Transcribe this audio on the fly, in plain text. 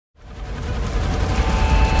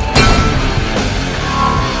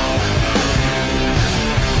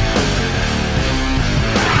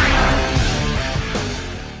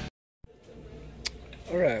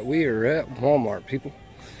Walmart, people.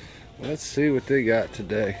 Let's see what they got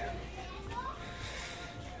today.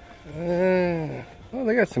 Well,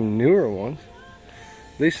 they got some newer ones,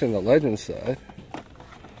 at least in the Legend side.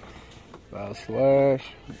 Bow Slash,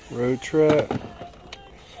 Road Trap.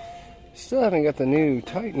 Still haven't got the new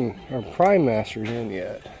Titan or Prime Masters in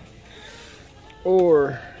yet,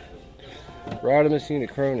 or Rodimus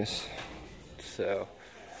Unicronus. So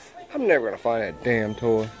I'm never gonna find that damn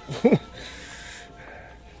toy.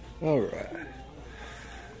 All right,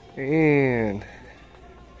 and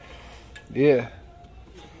yeah,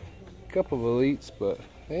 a couple of elites, but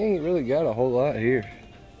they ain't really got a whole lot here.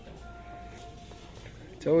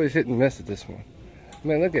 It's always hit and miss at this one.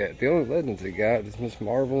 Man, look at it. The only Legends they got is Miss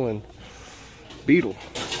Marvel and Beetle,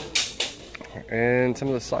 and some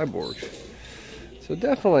of the cyborgs. So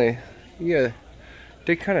definitely, yeah,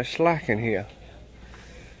 they kind of slacking here.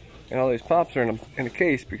 And all these pops are in a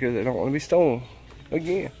case because they don't want to be stolen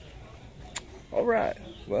again. All right,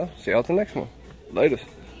 well, see you at the next one. Later.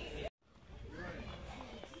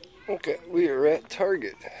 Okay, we are at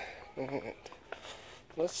Target. And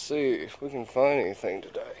let's see if we can find anything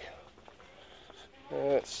today.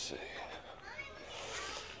 Let's see.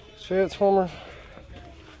 Transformer.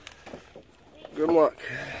 Good luck.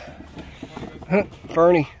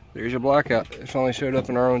 Fernie, there's your blackout. It's only showed up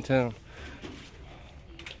in our own town.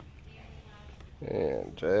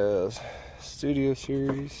 And Jazz Studio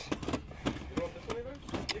Series.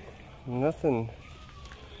 Nothing.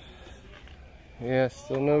 Yeah,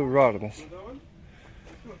 still no Rodimus.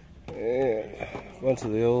 And a bunch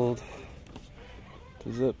of the old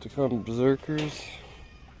Decepticon Berserkers.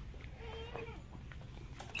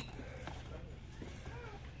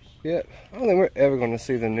 Yep, I don't think we're ever going to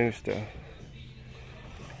see the new stuff.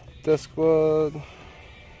 Death Squad,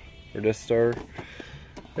 or Death Star.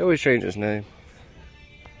 They always change his name.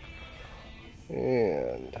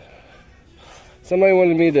 And somebody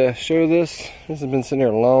wanted me to show this. This has been sitting there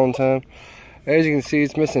a long time. As you can see,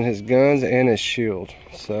 it's missing his guns and his shield.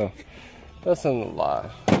 So that's not a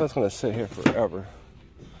lie. That's going to sit here forever.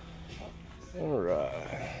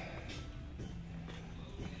 Alright.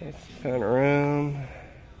 Let's pan around.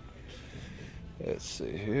 Let's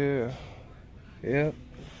see here. Yep.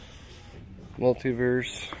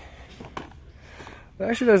 Multiverse. It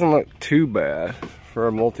actually doesn't look too bad for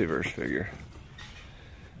a multiverse figure.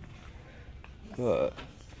 But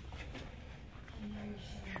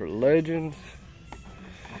for Legends,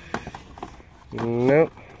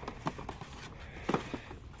 nope.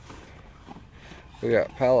 We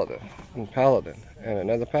got Paladin and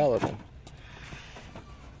another Paladin.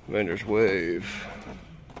 Avengers Wave.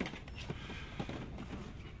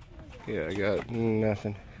 Yeah, I got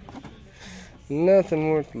nothing. Nothing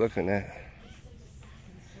worth looking at.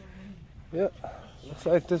 Yep, looks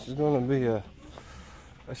like this is going to be a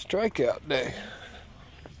strikeout day.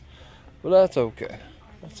 But that's okay.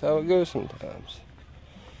 That's how it goes sometimes.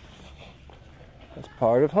 That's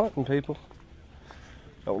part of hunting, people.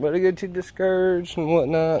 Don't let it get you discouraged and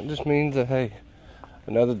whatnot. It just means that, hey,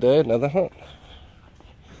 another day, another hunt.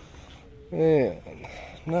 And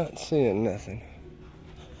not seeing nothing.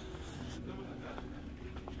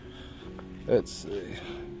 Let's see.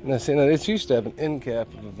 Now, see, now this used to have an end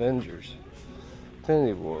cap of Avengers.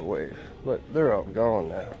 Infinity War Wave. But they're all gone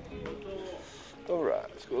now. Alright,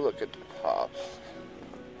 let's go look at the pops.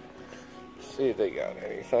 See if they got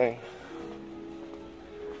anything.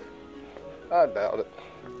 I doubt it.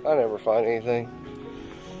 I never find anything.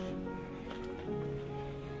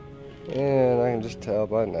 And I can just tell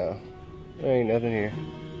by now. There ain't nothing here.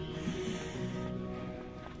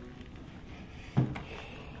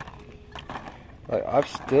 Like, I've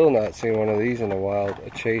still not seen one of these in the wild, a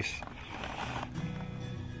chase.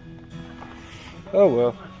 Oh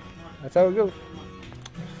well, that's how it goes.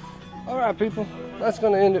 Alright people, that's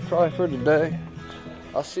going to end it probably for today.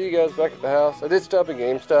 I'll see you guys back at the house. I did stop at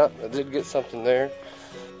GameStop. I did get something there.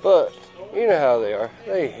 But, you know how they are.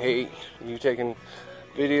 They hate you taking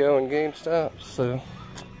video in GameStop. So,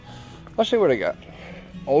 I'll show you what I got.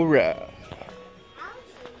 Alright.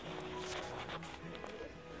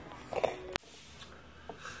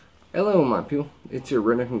 Hello my people, it's your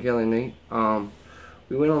Renner from Kelly Nate.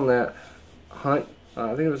 We went on that hunt,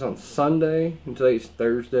 I think it was on Sunday, and today's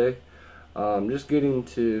Thursday. Just getting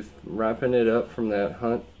to wrapping it up from that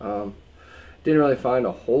hunt. Didn't really find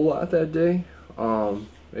a whole lot that day.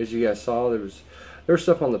 As you guys saw, there was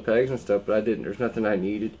stuff on the pegs and stuff, but there's nothing I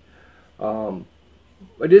needed. I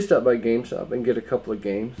did stop by GameStop and get a couple of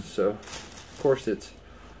games. So, of course, it's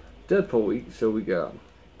Deadpool week, so we got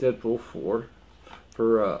Deadpool 4.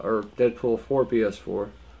 Or Deadpool 4 PS4.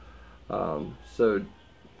 So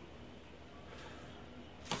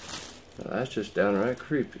Now, that's just downright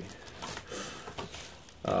creepy.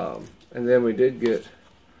 And then we did get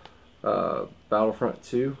Battlefront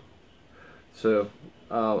 2. So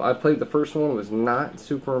I played the first one, was not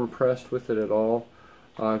super impressed with it at all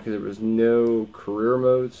because there was no career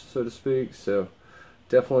modes, so to speak. So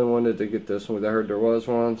definitely wanted to get this one. I heard there was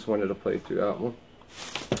one, so wanted to play through that one.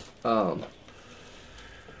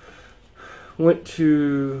 Went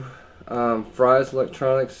to Fry's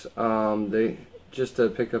Electronics. They just to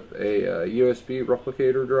pick up a USB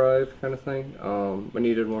replicator drive kind of thing. I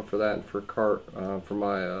needed one for that and for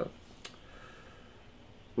my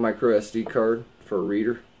micro SD card for a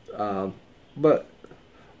reader. But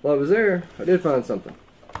while I was there, I did find something.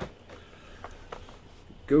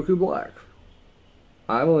 Goku Black.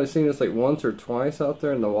 I've only seen this like once or twice out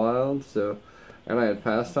there in the wild, so, and I had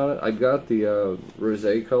passed on it. I got the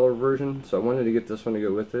rosé color version, so I wanted to get this one to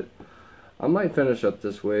go with it. I might finish up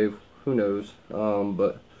this wave, who knows,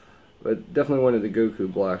 but definitely wanted the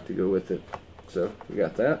Goku Black to go with it, so we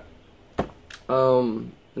got that.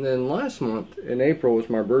 And then last month, in April, was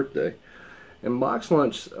my birthday, and Box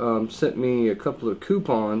Lunch sent me a couple of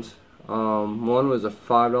coupons. One was a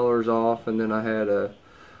 $5 off, and then I had I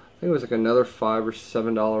think it was like another $5 or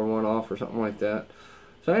 $7 one off or something like that.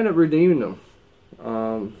 So I ended up redeeming them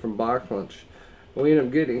from Box Lunch. We ended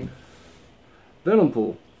up getting Venom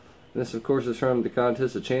Pool. This, of course, is from the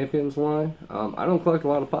Contest of Champions line. I don't collect a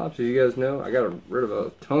lot of pops, as you guys know. I got rid of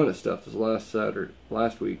a ton of stuff this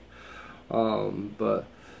last week. But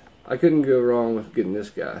I couldn't go wrong with getting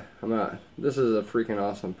this guy. This is a freaking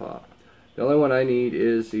awesome pop. The only one I need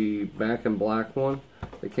is the Back in Black one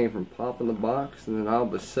that came from Pop in the Box, and then I'll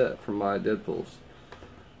be set for my Deadpools.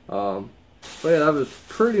 But yeah, that was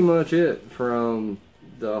pretty much it from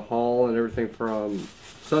the haul and everything from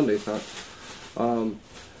Sunday's hunt.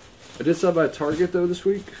 I did stop by Target though this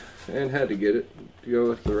week and had to get it to go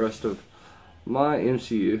with the rest of my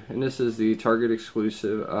MCU, and this is the Target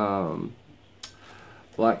exclusive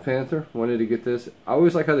Black Panther. Wanted to get this. I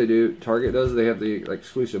always like how they do. Target does. They have the like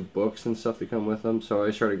exclusive books and stuff that come with them, so I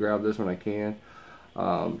always try to grab this when I can.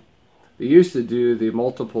 They used to do the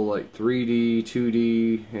multiple like 3D,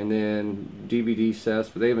 2D, and then DVD sets,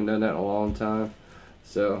 but they haven't done that in a long time.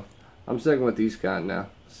 So I'm sticking with these kind now.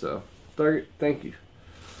 So Target, thank you.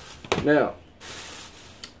 Now,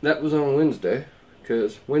 that was on Wednesday,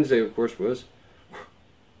 because Wednesday, of course, was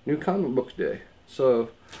New Comic Book Day. So,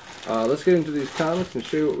 let's get into these comics and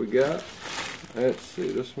show you what we got. Let's see,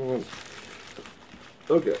 this one.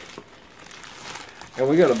 Okay. And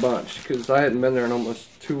we got a bunch, because I hadn't been there in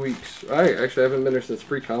almost 2 weeks. I actually haven't been there since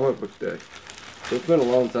Free Comic Book Day. So, it's been a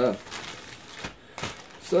long time.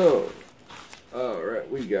 So, alright,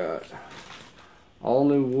 we got All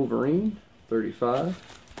New Wolverine, 35.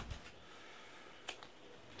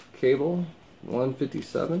 Cable,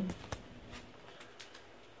 157.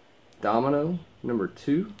 Domino, number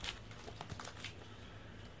 2.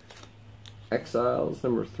 Exiles,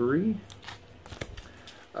 number 3.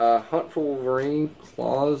 Hunt for Wolverine,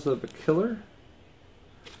 Claws of a Killer.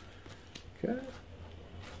 Okay.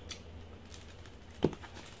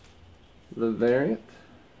 The variant.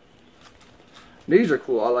 These are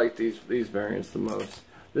cool. I like these variants the most.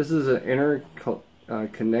 This is an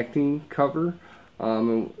interconnecting cover.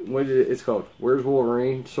 And it's called Where's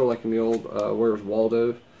Wolverine? Sort of like in the old Where's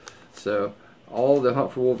Waldo. So all the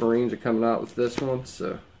Hunt for Wolverines are coming out with this one.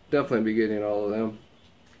 So definitely be getting all of them.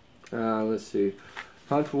 Let's see,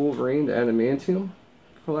 Hunt for Wolverine, the Adamantium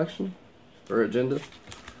collection or agenda.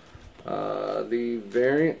 The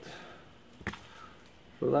variant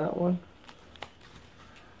for that one.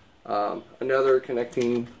 Another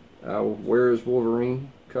connecting Where's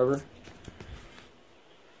Wolverine cover.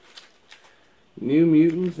 New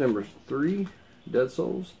Mutants, number 3, Dead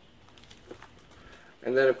Souls.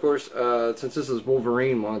 And then, of course, since this is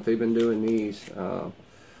Wolverine month, they've been doing these.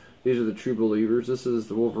 These are the True Believers. This is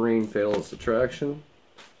the Wolverine Fatalist Attraction.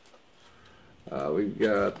 We've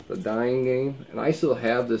got the Dying Game. And I still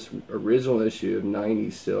have this original issue of 90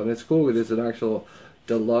 still. And it's cool. It is an actual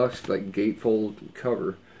deluxe, like, gatefold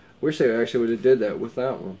cover. Wish they actually would have did that with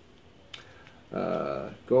that one.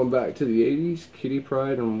 Going back to the 80s, Kitty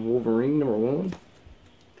Pryde and Wolverine number 1.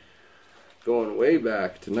 Going way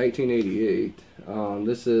back to 1988,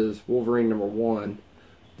 this is Wolverine number 1.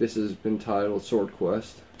 This has been titled Sword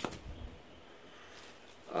Quest.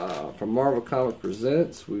 From Marvel Comic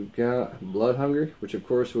Presents, we've got Blood Hunger, which of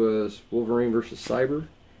course was Wolverine vs. Cyber.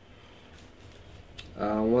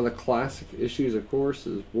 One of the classic issues, of course,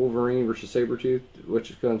 is Wolverine vs. Sabretooth,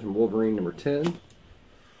 which comes from Wolverine number 10.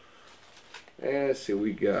 And let's see,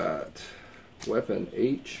 we got Weapon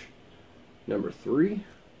H, number 3.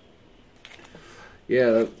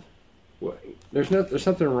 Yeah, Well, there's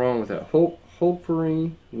something wrong with that.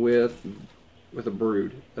 Holpering with a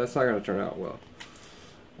brood. That's not going to turn out well.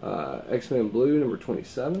 X-Men Blue number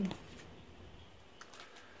 27.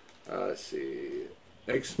 Let's see.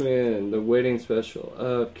 X-Men The Wedding Special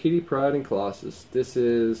of Kitty Pryde and Colossus. This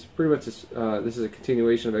is pretty much this is a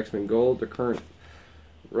continuation of X-Men Gold, the current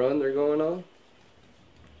run they're going on.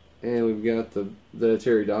 And we've got the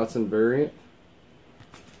Terry Dodson variant.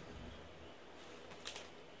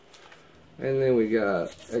 And then we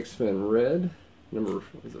got X-Men Red, number,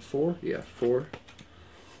 is it 4? Yeah, 4.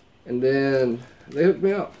 And then they hooked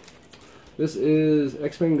me up. This is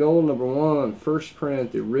X-Men Gold number 1, first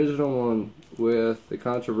print, the original one with the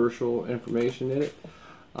controversial information in it.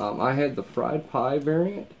 I had the Fried Pie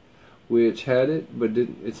variant, which had it, but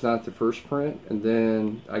it's not the first print. And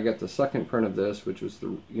then I got the second print of this, which was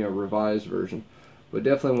the revised version. But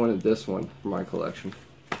definitely wanted this one for my collection.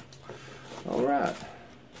 All right.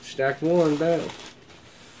 Stack 1 down.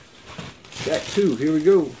 Stack 2, here we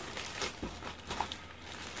go.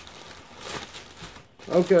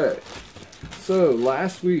 Okay, so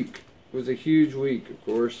last week was a huge week, of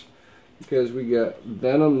course, because we got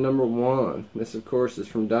Venom number 1. This, of course, is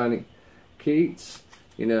from Donny Cates,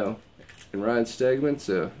 and Ryan Stegman,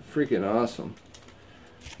 so freaking awesome.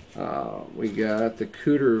 We got the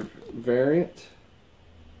Cooter variant.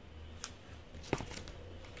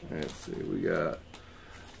 Let's see, we got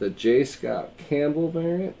the J. Scott Campbell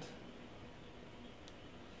variant.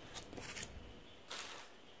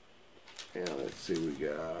 And let's see, we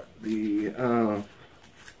got the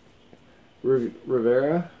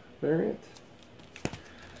Rivera variant.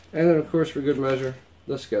 And then, of course, for good measure,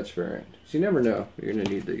 the Sketch variant. So you never know, you're going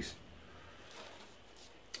to need these.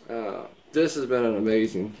 This has been an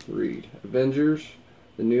amazing read. Avengers,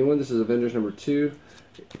 the new one. This is Avengers number 2.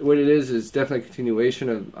 What it is definitely a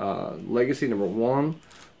continuation of Legacy number 1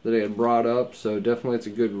 that I had brought up. So definitely it's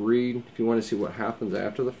a good read if you want to see what happens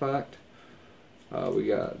after the fact. We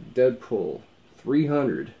got Deadpool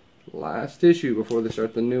 300, last issue before they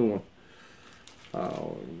start the new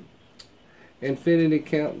one. Infinity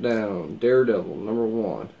Countdown, Daredevil number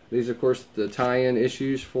 1. These, of course, the tie-in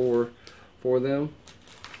issues for them.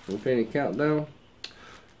 Infinity Countdown,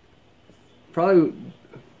 probably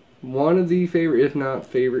one of the favorite, if not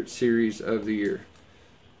favorite, series of the year.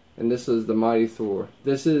 And this is the Mighty Thor.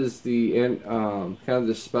 This is the kind of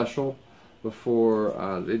the special before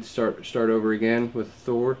they start over again with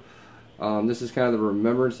Thor. This is kind of the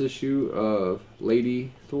remembrance issue of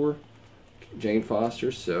Lady Thor, Jane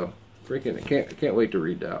Foster. So freaking, I can't wait to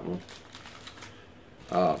read that one.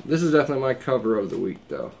 This is definitely my cover of the week,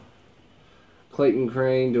 though. Clayton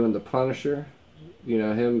Crane doing the Punisher,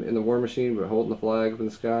 him in the War Machine but holding the flag up in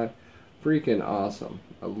the sky. Freaking awesome.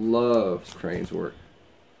 I love Crane's work.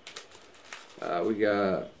 We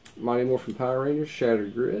got Mighty Morphin Power Rangers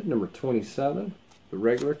Shattered Grid number 27, the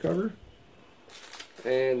regular cover.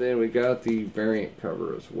 And then we got the variant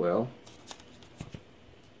cover as well.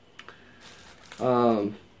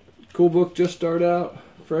 Cool book, just started out,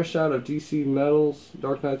 fresh out of DC Metals,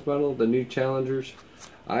 Dark Knight's Metal, the new Challengers.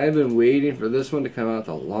 I have been waiting for this one to come out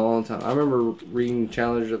a long time. I remember reading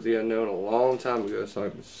Challengers of the Unknown a long time ago, so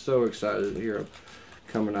I'm so excited to hear them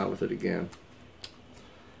coming out with it again.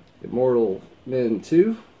 Immortal Men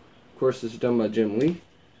 2. Of course, this is done by Jim Lee.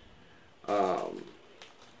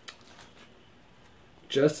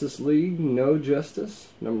 Justice League No Justice,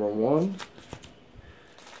 number 1.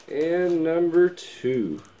 And number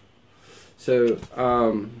 2. So,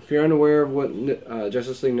 if you're unaware of what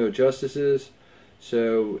Justice League No Justice is,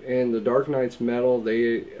 so in the Dark Knight's Metal,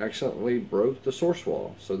 they accidentally broke the Source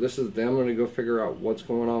Wall. So this is them going to go figure out what's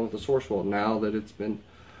going on with the Source Wall now that it's been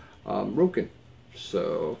broken.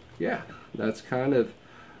 So yeah, that's kind of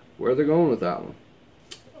where they're going with that one.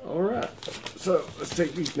 Alright, so let's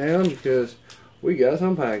take these down because we got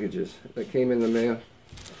some packages that came in the mail.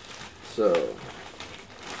 So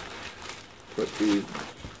put these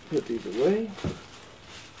away,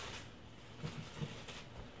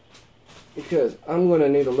 because I'm going to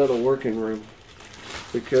need a little working room,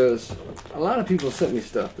 because a lot of people sent me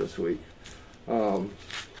stuff this week, and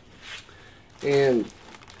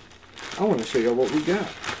I want to show you what we got.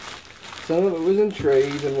 Some of it was in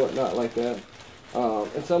trades and whatnot like that,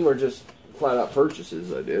 and some were just flat out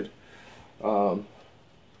purchases I did.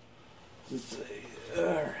 Let's see.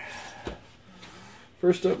 Alright.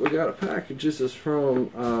 First up, we got a package. This is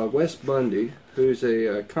from Wes Bundy, who's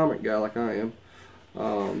a comic guy like I am.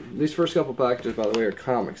 These first couple packages, by the way, are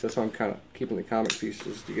comics. That's why I'm kind of keeping the comic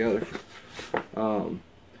pieces together.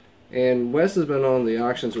 And Wes has been on the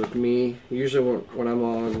auctions with me. Usually when I'm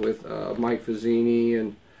on with Mike Fazzini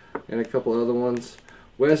and a couple other ones,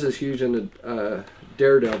 Wes is huge into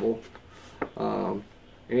Daredevil, and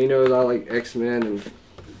he knows I like X-Men and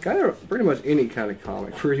kind of pretty much any kind of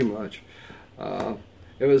comic, pretty much.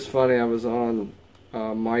 It was funny, I was on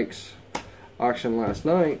Mike's auction last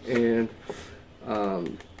night, and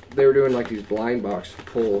they were doing like these blind box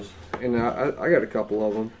pulls, and I got a couple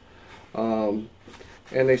of them.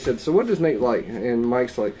 And they said, so what does Nate like? And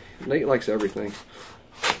Mike's like, Nate likes everything.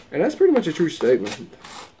 And that's pretty much a true statement.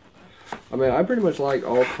 I mean, I pretty much like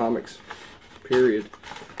all comics, period.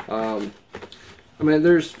 I mean,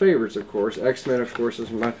 there's favorites, of course. X-Men, of course,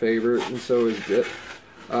 is my favorite, and so is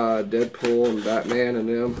Deadpool and Batman and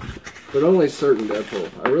them. But only certain Deadpool.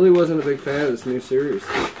 I really wasn't a big fan of this new series.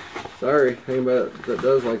 Sorry, anybody that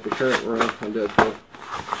does like the current run on Deadpool.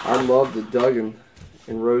 I love the Duggan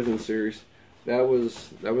and Rosen series. That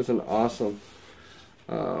was an awesome.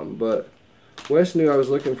 But Wes knew I was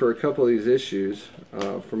looking for a couple of these issues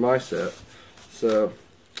for my set, so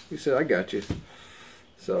he said, "I got you."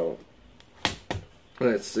 So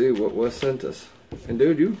let's see what Wes sent us. And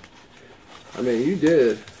dude, you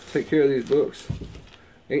did take care of these books.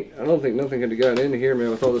 I don't think nothing could have gotten into here,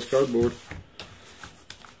 man, with all this cardboard.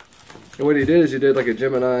 And what he did is he did like a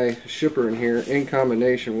Gemini shipper in here in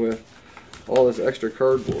combination with all this extra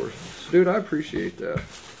cardboard. So, dude, I appreciate that.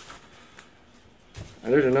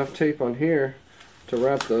 And there's enough tape on here to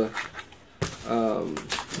wrap the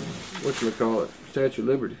whatchamacallit, Statue of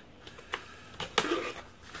Liberty.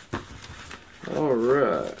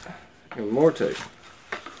 Alright. And more tape.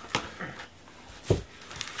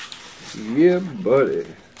 Yeah, buddy.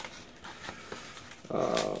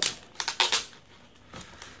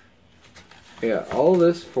 Yeah, all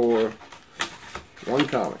this for one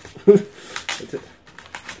comic.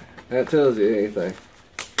 That tells you anything.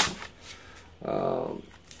 And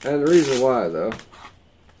the reason why, though,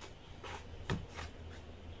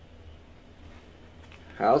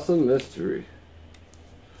 House of Mystery.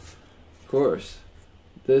 Of course,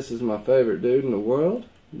 this is my favorite dude in the world.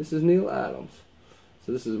 This is Neil Adams.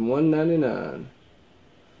 So this is $1.99.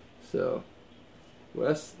 So,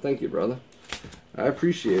 Wes, thank you, brother. I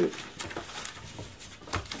appreciate it.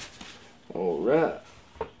 Alright,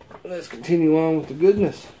 let's continue on with the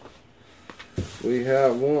goodness. We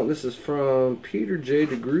have one, this is from Peter J.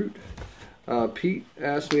 DeGroot. Pete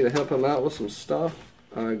asked me to help him out with some stuff,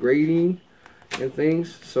 grading and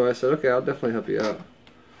things. So I said, okay, I'll definitely help you out.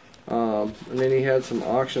 And then he had some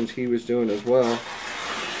auctions he was doing as well.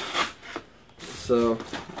 So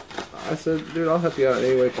I said, dude, I'll help you out in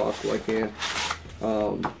any way possible I can.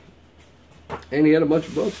 And he had a bunch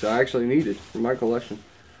of books I actually needed for my collection.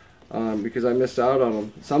 Because I missed out on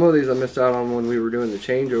them. Some of these I missed out on when we were doing the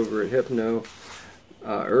changeover at Hypno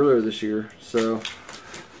earlier this year. So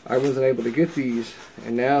I wasn't able to get these,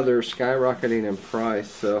 and now they're skyrocketing in price.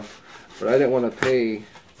 So, but I didn't want to pay,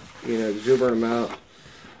 you know, exuberant amount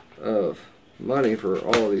of money for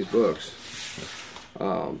all of these books.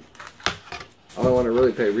 I don't want to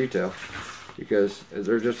really pay retail because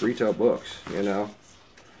they're just retail books, you know.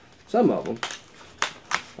 Some of them.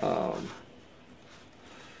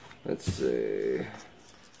 Let's see.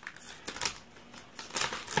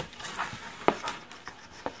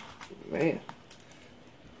 Man.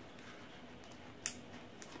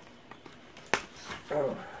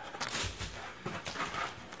 Oh.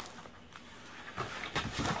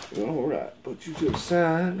 Alright, put you to the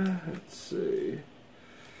side. Let's see.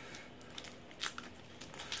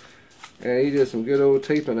 And he did some good old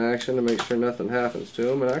taping action to make sure nothing happens to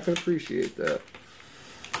him, and I can appreciate that.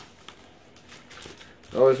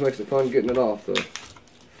 It always makes it fun getting it off, though.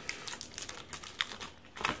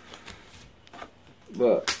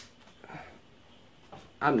 But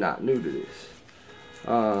I'm not new to this.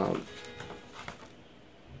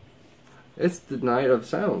 It's the Night of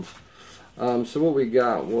Sounds. So what we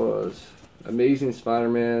got was Amazing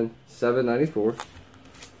Spider-Man $7.94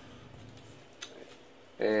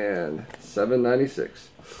 and $7.96.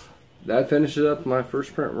 That finishes up my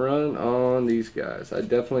first print run on these guys. I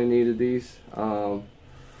definitely needed these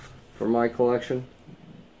for my collection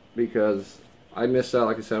because I missed out,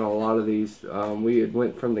 like I said, on a lot of these. We had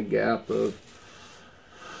went from the gap of,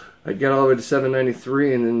 I got all the way to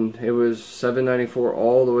 $7.93, and then it was $7.94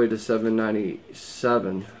 all the way to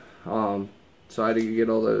 $7.97. So I had to get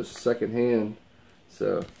all those secondhand.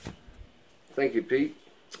 So thank you, Pete.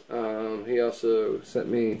 He also sent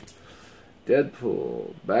me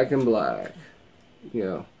Deadpool, Back in Black. You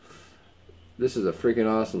know, this is a freaking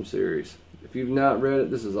awesome series. If you've not read it,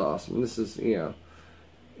 this is awesome. This is, you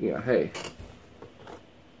know, hey,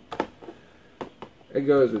 it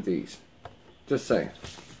goes with these. Just saying.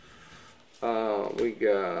 We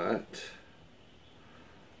got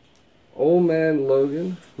Old Man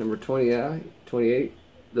Logan, number 28,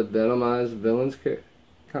 the Venomized Villains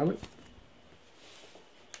comic.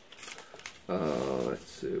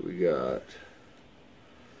 Let's see, we got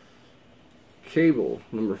Cable,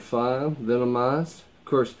 number 5, Venomized. Of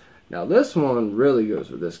course, now this one really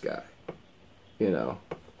goes with this guy. You know,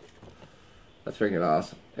 that's freaking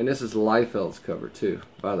awesome. And this is Liefeld's cover too,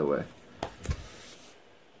 by the way.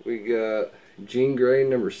 We got Jean Grey,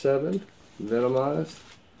 number 7, Venomized.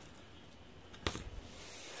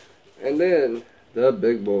 And then the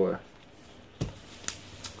big boy,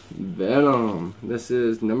 Venom. This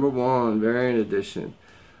is number 1, variant edition,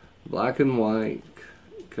 black and white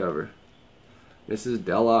cover. This is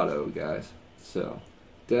Delato, guys. So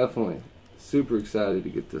definitely super excited to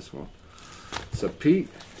get this one. So Pete,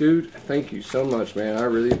 dude, thank you so much, man. I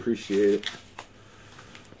really appreciate it.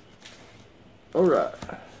 All right,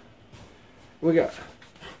 we got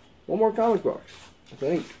one more comic box, I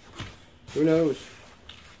think. Who knows?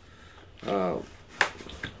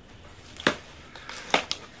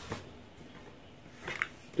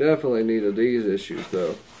 Definitely needed these issues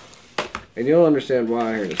though, and you'll understand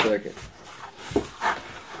why here in a second.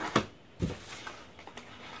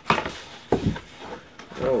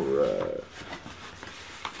 Alright,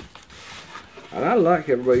 and I like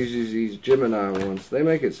everybody uses these Gemini ones. They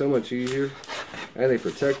make it so much easier, and they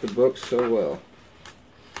protect the books so well.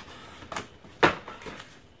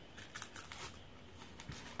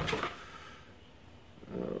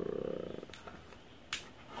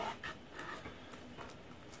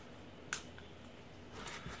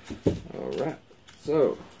 Alright,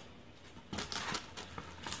 so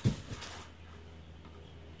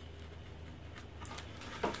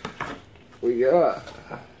we got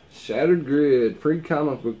Shattered Grid, Free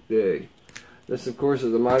Comic Book Day. This, of course,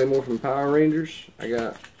 is the Mighty Morphin Power Rangers. I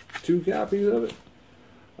got 2 copies of it.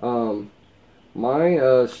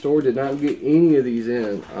 My store did not get any of these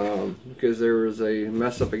in because there was a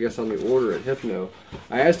mess up, I guess, on the order at Hypno.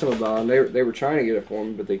 I asked them about them. They were trying to get it for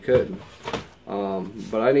me, but they couldn't.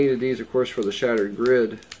 But I needed these, of course, for the Shattered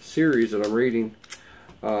Grid series that I'm reading.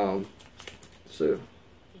 So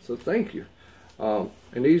thank you.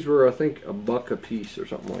 And these were, I think, $1 a piece or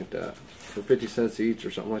something like that, for 50 cents each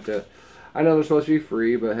or something like that. I know they're supposed to be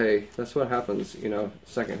free, but hey, that's what happens, you know,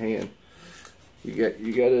 secondhand. You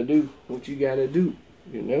gotta do what you gotta do,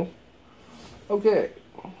 you know. Okay,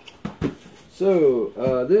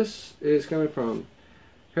 so this is coming from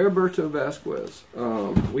Heriberto Vasquez.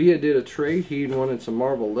 We had did a trade. He wanted some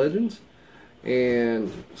Marvel Legends,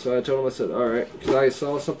 and so I told him, I said, all right, because I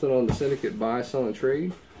saw something on the Syndicate buy, sell, and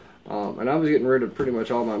trade. And I was getting rid of pretty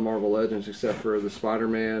much all my Marvel Legends except for the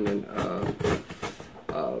Spider-Man and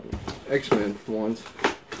X-Men ones.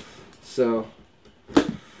 So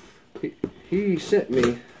he sent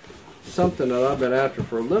me something that I've been after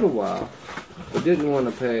for a little while, but didn't want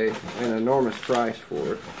to pay an enormous price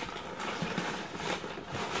for it.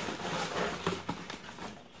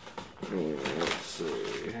 Let's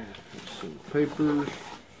see, some papers.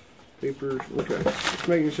 Okay, just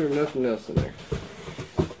making sure nothing else in there.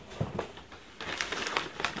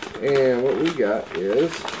 And what we got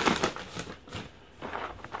is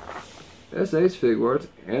S.H. Figuarts,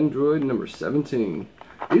 Android number 17.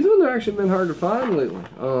 These ones have actually been hard to find lately.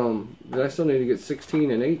 I still need to get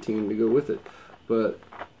 16 and 18 to go with it. But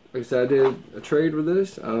like I said, I did a trade with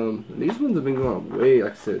this. These ones have been going way,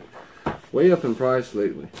 like I said, way up in price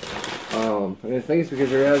lately. And I think it's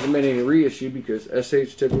because there hasn't been any reissue, because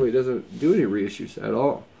SH typically doesn't do any reissues at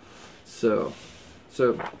all. So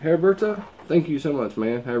Heriberto, thank you so much,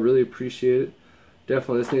 man. I really appreciate it.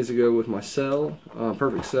 Definitely, this needs to go with my Cell,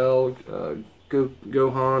 Perfect Cell,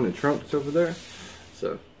 Gohan, and Trunks over there.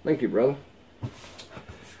 So, thank you, brother.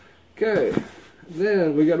 Okay,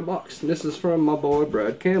 then we got a box. This is from my boy,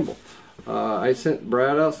 Brad Campbell. I sent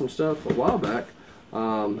Brad out some stuff a while back,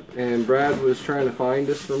 and Brad was trying to find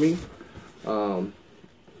this for me.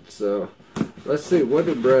 So, let's see, what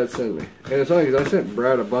did Brad send me? And it's funny because I sent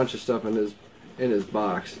Brad a bunch of stuff in his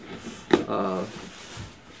box.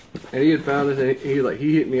 And he had found this, and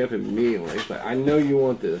he hit me up immediately. He's like, I know you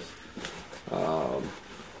want this. So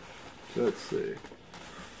let's see.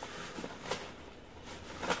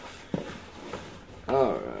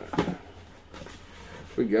 Alright.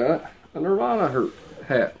 We got a Nirvana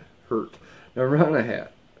hat. Nirvana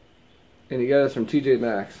hat. And he got us from TJ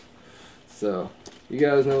Maxx. So, you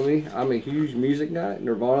guys know me. I'm a huge music guy.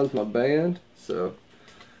 Nirvana's my band. So,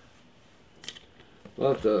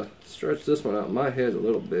 I'll have to stretch this one out. My head's a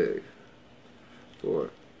little big for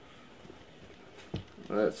it.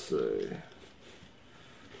 Let's see.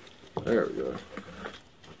 There we go.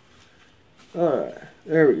 Alright,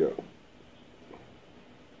 there we go.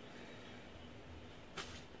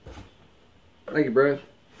 Thank you, Brad.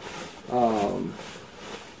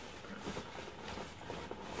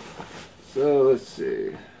 So let's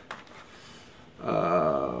see.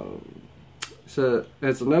 So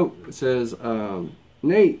it's a note. It says,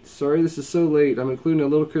 Nate, sorry this is so late. I'm including a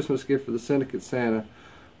little Christmas gift for the Syndicate Santa.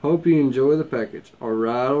 Hope you enjoy the package.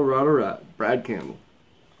 Alright. Brad Campbell.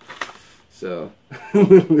 So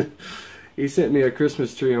he sent me a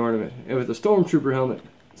Christmas tree ornament and with a Stormtrooper helmet.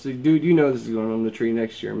 So dude, you know this is going on the tree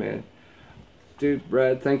next year, man. Dude,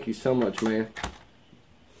 Brad, thank you so much, man.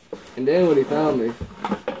 And then when he found me,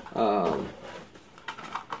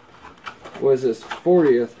 was this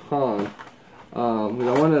 40th Han. Because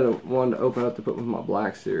I wanted one to open up to put with my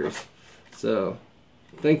Black Series. So,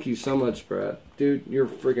 thank you so much, Brad. Dude, you're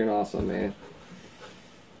freaking awesome, man.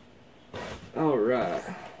 Alright. Like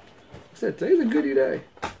I said, today's a goodie day.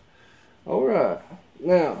 Alright.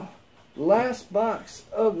 Now, last box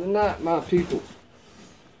of the night, my people.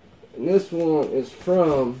 And this one is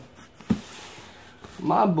from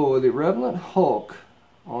my boy, the Revenant Hulk,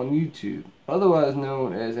 on YouTube. Otherwise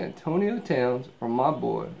known as Antonio Towns, or my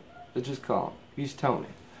boy. Let's just call him. He's Tony.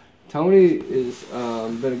 Tony has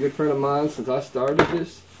been a good friend of mine since I started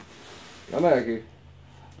this. Come back here.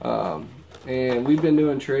 And we've been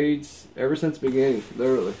doing trades ever since the beginning,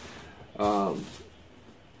 literally.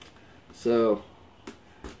 So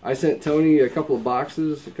I sent Tony a couple of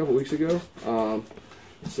boxes a couple weeks ago.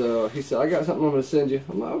 So he said, I got something I'm going to send you.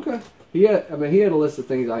 I'm like, okay. He had a list of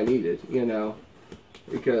things I needed, you know,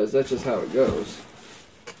 because that's just how it goes.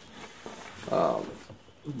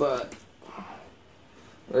 But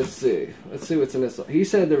let's see what's in this. He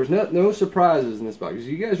said there was no surprises in this box.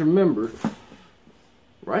 You guys remember,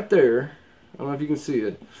 right there, I don't know if you can see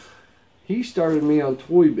it, he started me on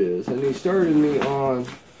Toy Biz, and he started me on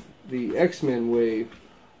the X-Men wave,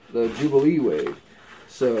 the Jubilee wave.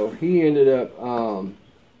 So he ended up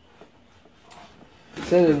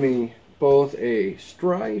sending me both a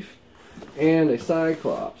Strife and a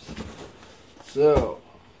Cyclops. So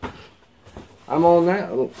I'm on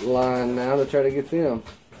that line now to try to get them.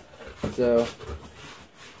 So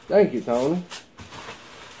thank you, Tony.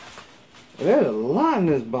 And there's a lot in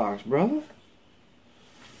this box, brother.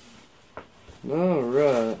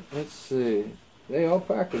 Alright, let's see. They all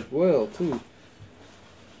packaged well too.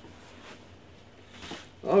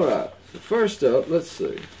 Alright, so first up, let's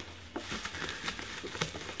see.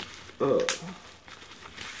 Alright.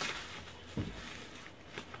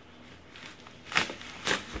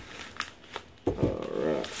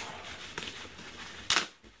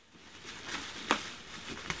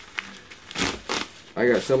 I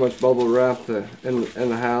got so much bubble wrap in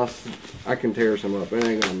the house, I can tear some up. It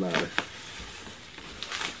ain't gonna matter.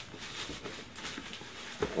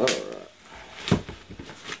 Alright.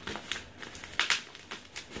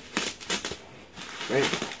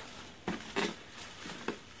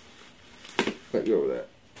 Let go of that.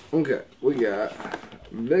 Okay, we got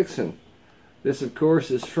Vixen. This, of course,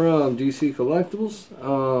 is from DC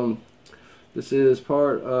Collectibles. This is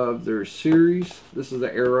part of their series. This is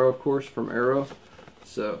the Arrow, of course, from Arrow.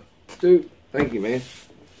 So, dude, thank you, man.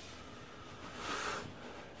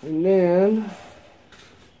 And then,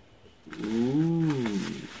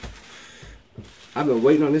 I've been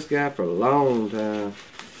waiting on this guy for a long time.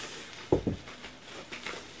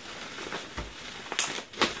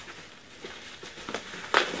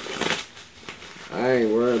 I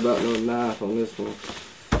ain't worried about no knife on this one.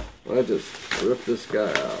 Let's just rip this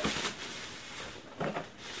guy out.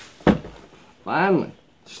 Finally,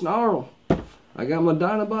 Snarl. I got my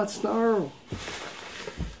Dinobot Snarl.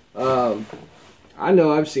 I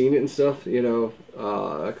know I've seen it and stuff, you know,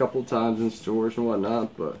 a couple times in stores and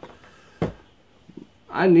whatnot, but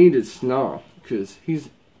I needed Snarl because he's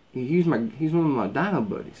one of my Dino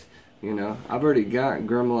buddies. You know, I've already got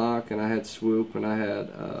Grimlock, and I had Swoop, and I had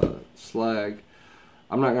Slag.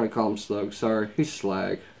 I'm not gonna call him Slug. Sorry, he's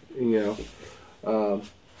Slag. You know,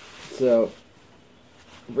 so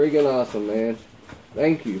freaking awesome, man.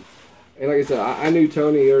 Thank you. And like I said, I knew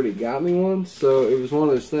Tony already got me one, so it was one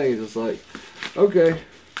of those things. It's like, okay.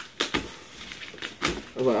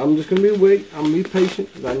 I was like, I'm just gonna I'm gonna be patient,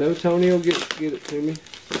 because I know Tony will get it to me.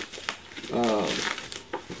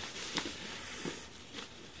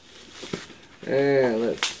 And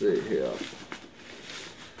let's see here.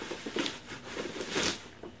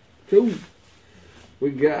 Cool.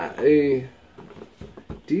 We got a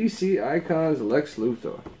DC Icons Lex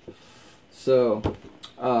Luthor. So,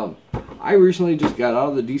 I recently just got out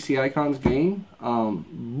of the DC Icons game,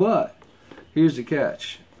 but here's the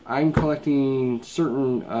catch. I'm collecting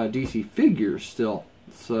certain DC figures still,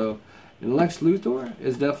 so and Lex Luthor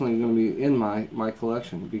is definitely going to be in my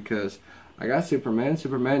collection because I got Superman.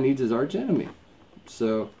 Superman needs his arch enemy.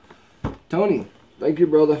 So, Tony, thank you,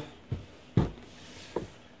 brother.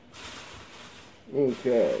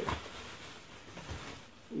 Okay.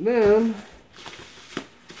 Then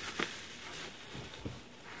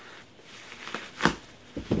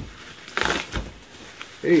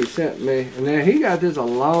he sent me, and then he got this a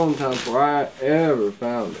long time before I ever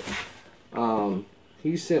found it.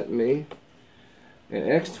 He sent me an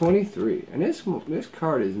X23, and this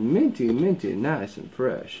card is minty, nice and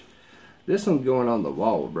fresh. This one's going on the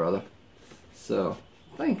wall, brother. So,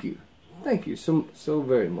 thank you so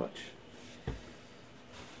very much.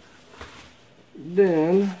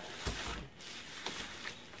 Then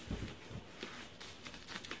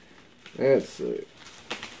let's see.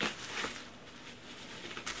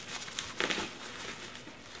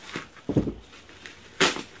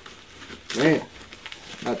 Man,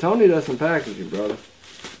 now Tony does some packaging, brother.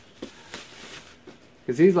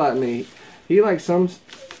 Cause he's like me. He likes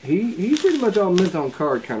he's pretty much all mint on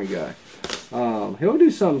card kind of guy. He'll do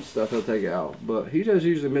some stuff, he'll take it out, but he does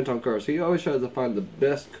usually mint on cards. He always tries to find the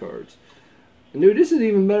best cards. And dude, this is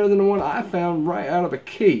even better than the one I found right out of a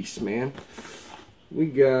case, man. We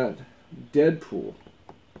got Deadpool.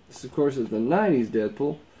 This, of course, is the 90s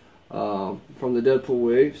Deadpool from the Deadpool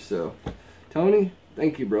wave. So, Tony,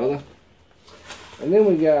 thank you, brother. And then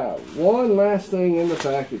we got one last thing in the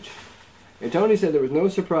package. And Tony said there was no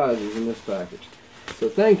surprises in this package. So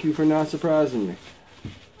thank you for not surprising me.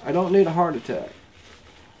 I don't need a heart attack.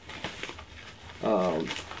 So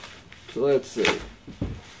let's see.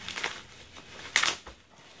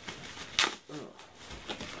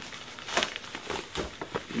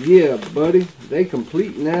 Yeah, buddy, they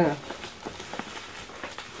complete now.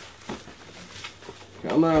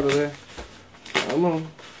 Come out of there. Come on.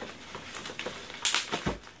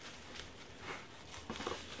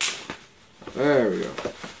 There we go.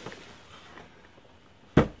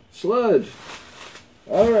 Sludge.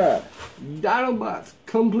 Alright. Dinobots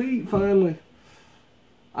complete finally.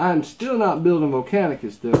 I'm still not building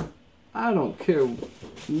Volcanicus though. I don't care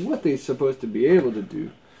what they're supposed to be able to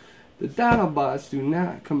do. The Dinobots do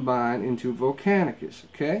not combine into Volcanicus,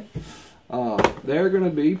 okay? They're going to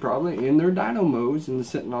be probably in their dino modes and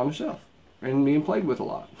sitting on the shelf. And being played with a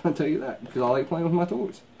lot. I'll tell you that. Because I like playing with my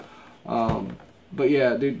toys. But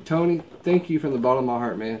yeah, dude, Tony, thank you from the bottom of my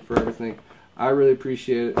heart, man, for everything. I really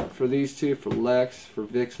appreciate it. For these two, for Lex, for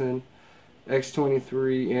Vixen,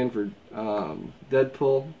 X23, and for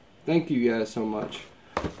Deadpool. Thank you guys so much.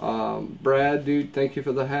 Brad, dude, thank you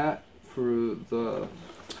for the hat, for the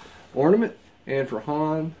ornament, and for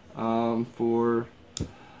Han,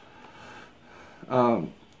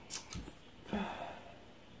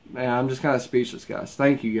 man, I'm just kind of speechless, guys.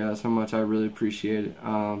 Thank you guys so much. I really appreciate it.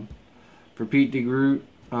 For Pete DeGroot,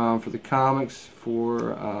 for the comics,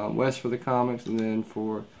 for Wes for the comics, and then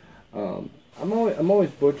for I'm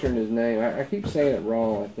always butchering his name. I keep saying it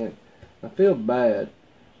wrong. I think I feel bad,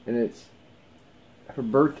 and it's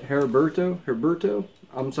Heriberto.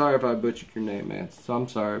 I'm sorry if I butchered your name, man. So I'm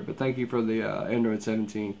sorry, but thank you for the Android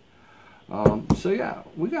 17. So yeah,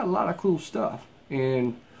 we got a lot of cool stuff,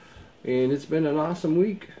 and it's been an awesome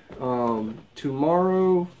week.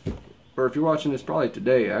 Tomorrow, or if you're watching this, probably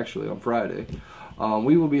today, actually on Friday,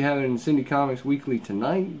 we will be having Cindy Comics Weekly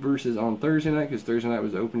tonight versus on Thursday night, because Thursday night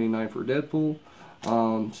was the opening night for Deadpool.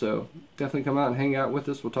 So definitely come out and hang out with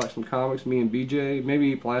us. We'll talk some comics. Me and BJ,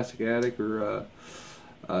 maybe Plastic Attic or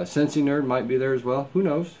Sensei Nerd might be there as well. Who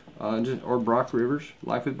knows? Or Brock Rivers,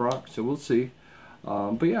 Life with Brock. So we'll see.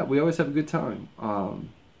 But yeah, we always have a good time.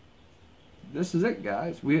 This is it,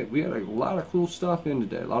 guys. We had a lot of cool stuff in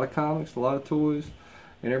today. A lot of comics, a lot of toys,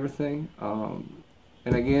 and everything.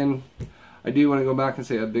 And again, I do want to go back and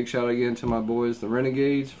say a big shout out again to my boys, the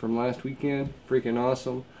Renegades from last weekend. Freaking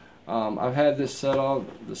awesome. I've had this set on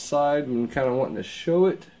the side and kind of wanting to show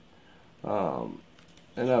it. And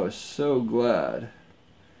I was so glad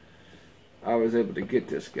I was able to get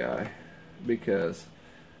this guy, because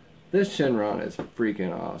this Shenron is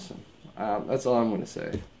freaking awesome. That's all I'm going to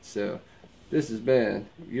say. So, this has been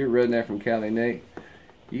your Redneck from Cali, Nate.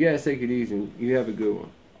 You guys take it easy and you have a good one.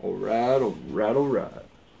 Alright, alright, alright.